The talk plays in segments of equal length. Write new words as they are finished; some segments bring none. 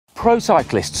pro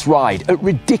cyclists ride at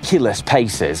ridiculous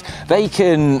paces. They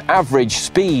can average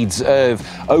speeds of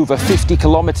over 50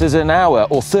 kilometers an hour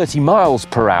or 30 miles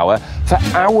per hour for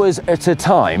hours at a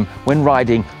time when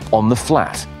riding on the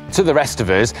flat. To the rest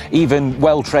of us, even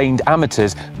well-trained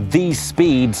amateurs, these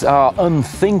speeds are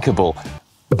unthinkable.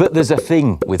 But there's a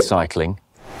thing with cycling.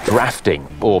 Drafting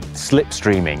or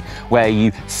slipstreaming, where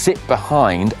you sit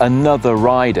behind another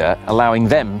rider, allowing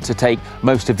them to take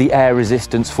most of the air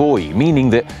resistance for you,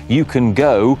 meaning that you can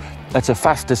go at a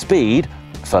faster speed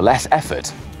for less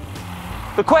effort.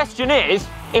 The question is,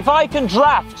 if I can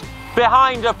draft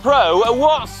behind a pro, at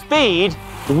what speed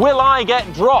will I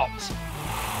get dropped?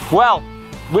 Well,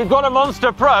 we've got a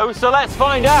monster pro, so let's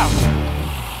find out.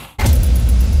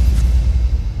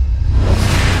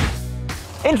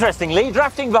 Interestingly,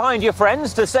 drafting behind your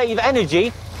friends to save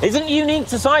energy isn't unique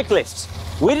to cyclists.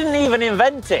 We didn't even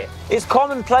invent it. It's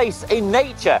commonplace in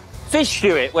nature. Fish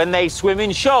do it when they swim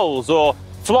in shoals, or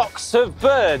flocks of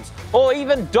birds, or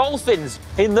even dolphins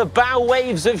in the bow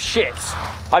waves of ships.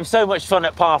 I've so much fun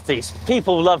at parties.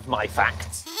 People love my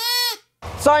facts.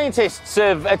 Scientists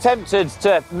have attempted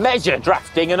to measure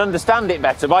drafting and understand it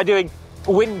better by doing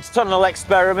wind tunnel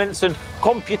experiments and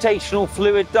computational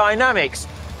fluid dynamics.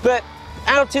 But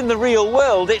out in the real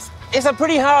world, it's a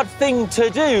pretty hard thing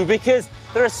to do because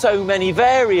there are so many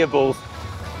variables.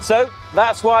 So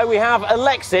that's why we have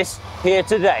Alexys here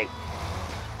today.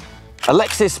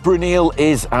 Alexys Brunel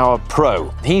is our pro.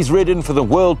 He's ridden for the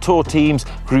World Tour teams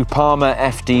Groupama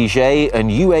FDJ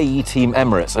and UAE Team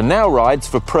Emirates, and now rides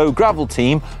for pro gravel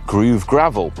team Groove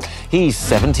Gravel. He's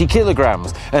 70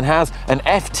 kilograms and has an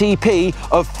FTP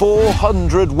of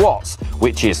 400 watts,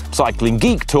 which is cycling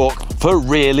geek talk for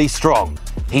really strong.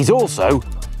 He's also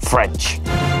French.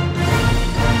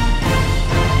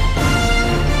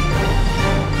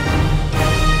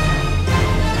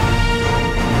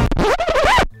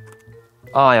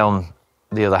 I, on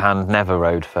the other hand, never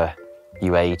rode for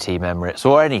UAE Team Emirates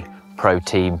or any pro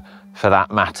team for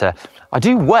that matter. I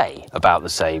do weigh about the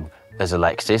same as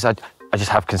Alexys. I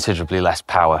just have considerably less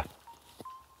power.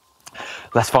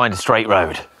 Let's find a straight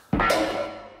road.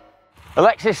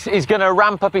 Alexys is going to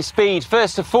ramp up his speed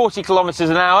first to 40 kilometers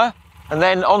an hour and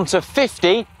then on to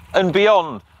 50 and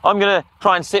beyond. I'm going to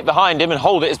try and sit behind him and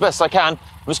hold it as best I can.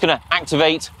 I'm just going to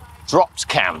activate dropped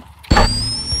cam.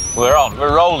 We're on,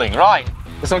 we're rolling, right.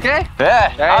 It's okay?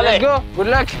 Yeah, Alright, let's go. Good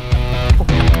luck.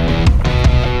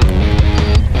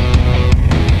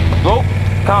 Oh,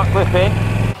 can't clip in.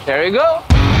 There you go.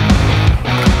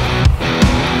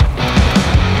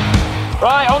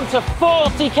 Right, on to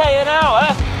 40k an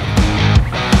hour.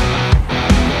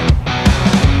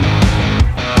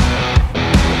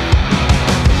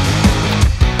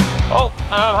 Oh,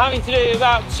 I'm having to do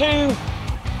about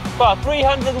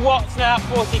 300 watts now,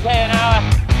 40k an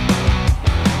hour.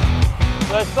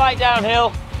 So a slight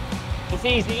downhill, it's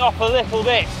easing off a little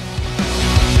bit.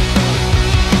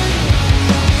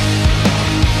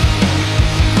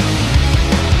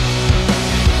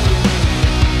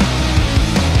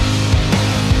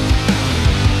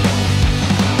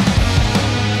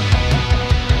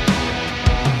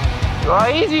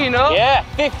 Right, easy, you know? Yeah,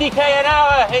 50k an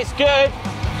hour, it's good.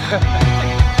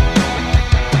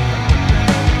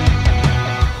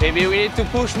 Maybe we need to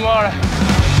push more.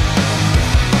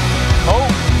 Oh.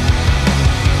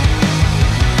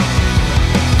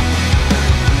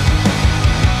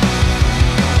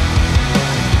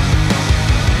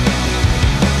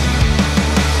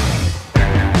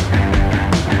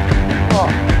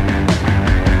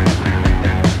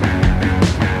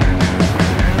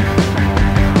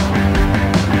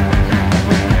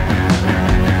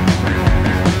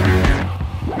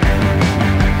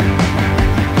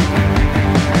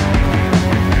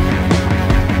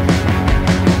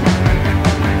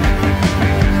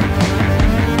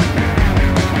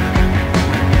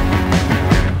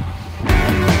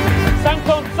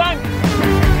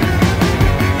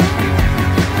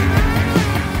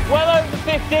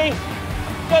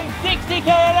 Going 60k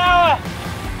an hour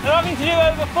and having to do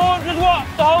over 400 watts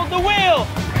to hold the wheel.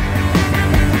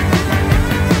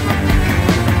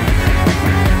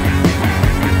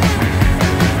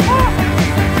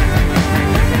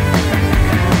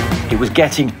 It was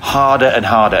getting harder and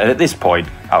harder, and at this point,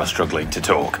 I was struggling to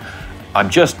talk. I'm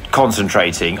just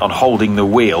concentrating on holding the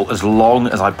wheel as long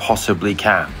as I possibly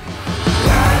can.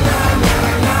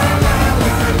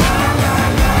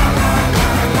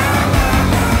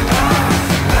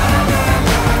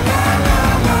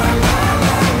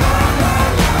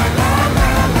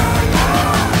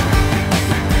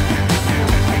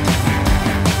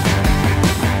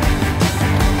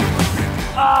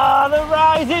 Ah, the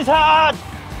rise is hard.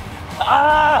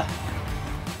 Ah.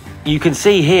 You can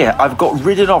see here, I've got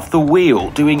ridden off the wheel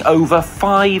doing over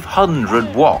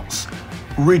 500 watts.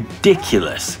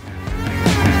 Ridiculous.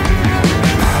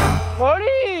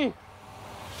 Ollie!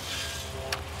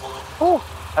 Oh,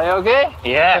 are you okay?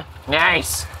 Yeah,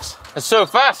 nice. It's so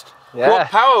fast. Yeah. What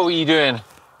power were you doing?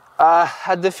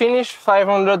 At the finish,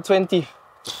 520.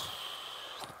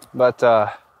 But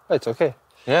it's okay.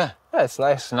 Yeah. Yeah, it's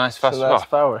nice. Nice fast it's a nice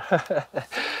power.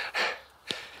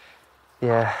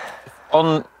 Yeah.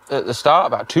 On at the start,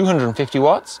 about 250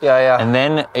 watts. Yeah, yeah. And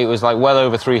then it was like well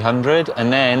over 300.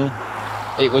 And then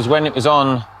it was when it was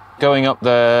on going up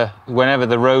whenever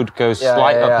the road goes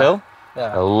slight uphill,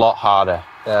 Yeah. a lot harder.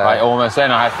 Yeah. Like almost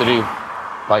then I have to do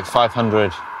like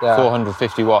 500, Yeah.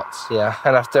 450 watts. Yeah,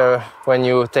 and after when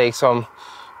you take some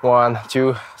 1,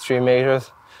 2, 3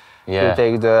 meters, Yeah. you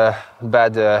take the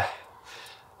bad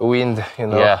wind, you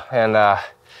know, Yeah. and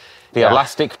The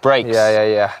elastic brakes.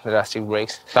 the elastic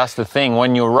brakes. That's the thing.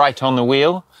 When you're right on the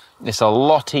wheel, it's a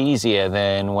lot easier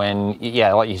than when,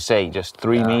 like you say, just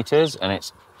 3 meters, and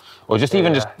it's, or just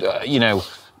even just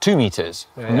 2 meters.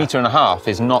 A meter and a half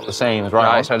is not the same as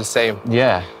right. No, it's not the same.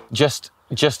 Yeah, just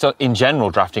in general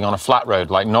drafting on a flat road,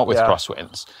 like not with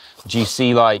crosswinds. Do you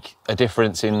see like a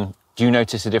difference in? Do you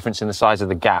notice a difference in the size of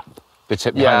the gap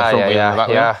behind the front wheel and the back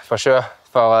wheel? Yeah, for sure.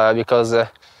 Because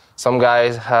some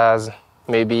guys has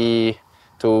maybe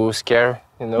too scared,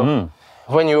 you know.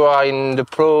 When you are in the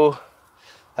pro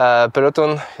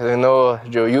peloton, you know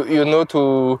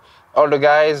to all the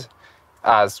guys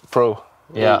as pro.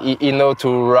 Yeah. You know to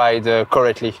ride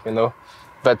correctly, you know.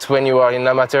 But when you are in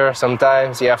amateur,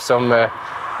 sometimes you have some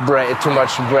too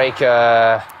much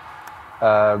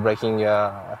braking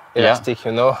elastic,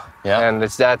 you know. Yeah. And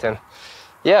it's that, and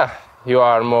you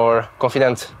are more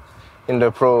confident in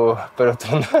the pro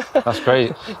peloton. That's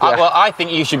crazy. Well, I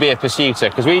think you should be a pursuiter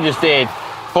because we just did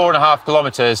 4.5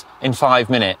 kilometers in 5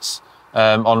 minutes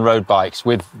on road bikes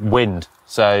with wind.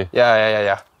 So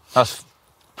Yeah. that's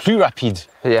plus rapide.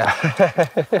 Yeah.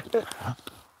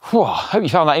 Whew, I hope you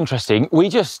found that interesting. We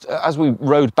just, as we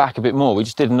rode back a bit more, we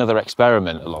just did another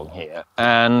experiment along here.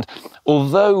 And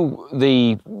although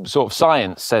the sort of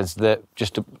science says that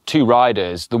just 2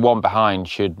 riders, the one behind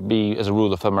should be, as a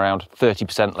rule of thumb, around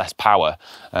 30% less power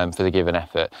for the given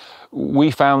effort,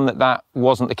 we found that that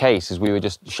wasn't the case as we were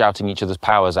just shouting each other's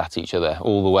powers at each other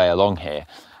all the way along here.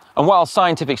 And while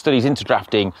scientific studies into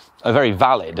drafting are very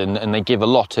valid and they give a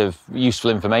lot of useful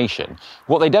information,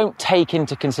 what they don't take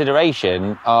into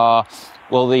consideration are,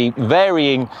 well, the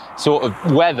varying sort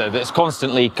of weather that's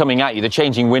constantly coming at you, the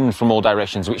changing wind from all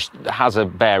directions, which has a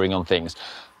bearing on things.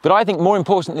 But I think more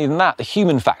importantly than that, the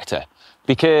human factor,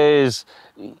 because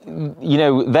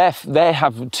they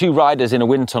have 2 riders in a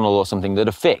wind tunnel or something that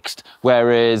are fixed,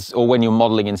 or when you're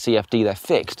modelling in CFD, they're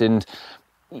fixed. And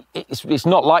it's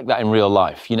not like that in real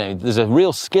life. There's a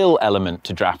real skill element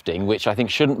to drafting, which I think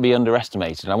shouldn't be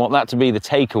underestimated. And I want that to be the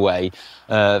takeaway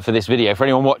for this video, for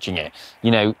anyone watching it.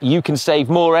 You can save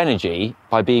more energy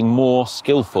by being more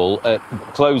skillful at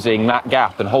closing that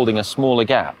gap and holding a smaller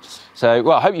gap. So,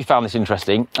 well, I hope you found this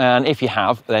interesting. And if you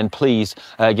have, then please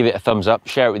give it a thumbs up,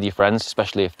 share it with your friends,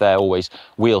 especially if they're always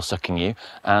wheel sucking you.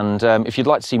 And if you'd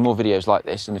like to see more videos like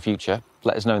this in the future,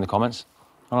 let us know in the comments.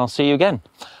 And I'll see you again.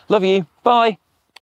 Love you. Bye.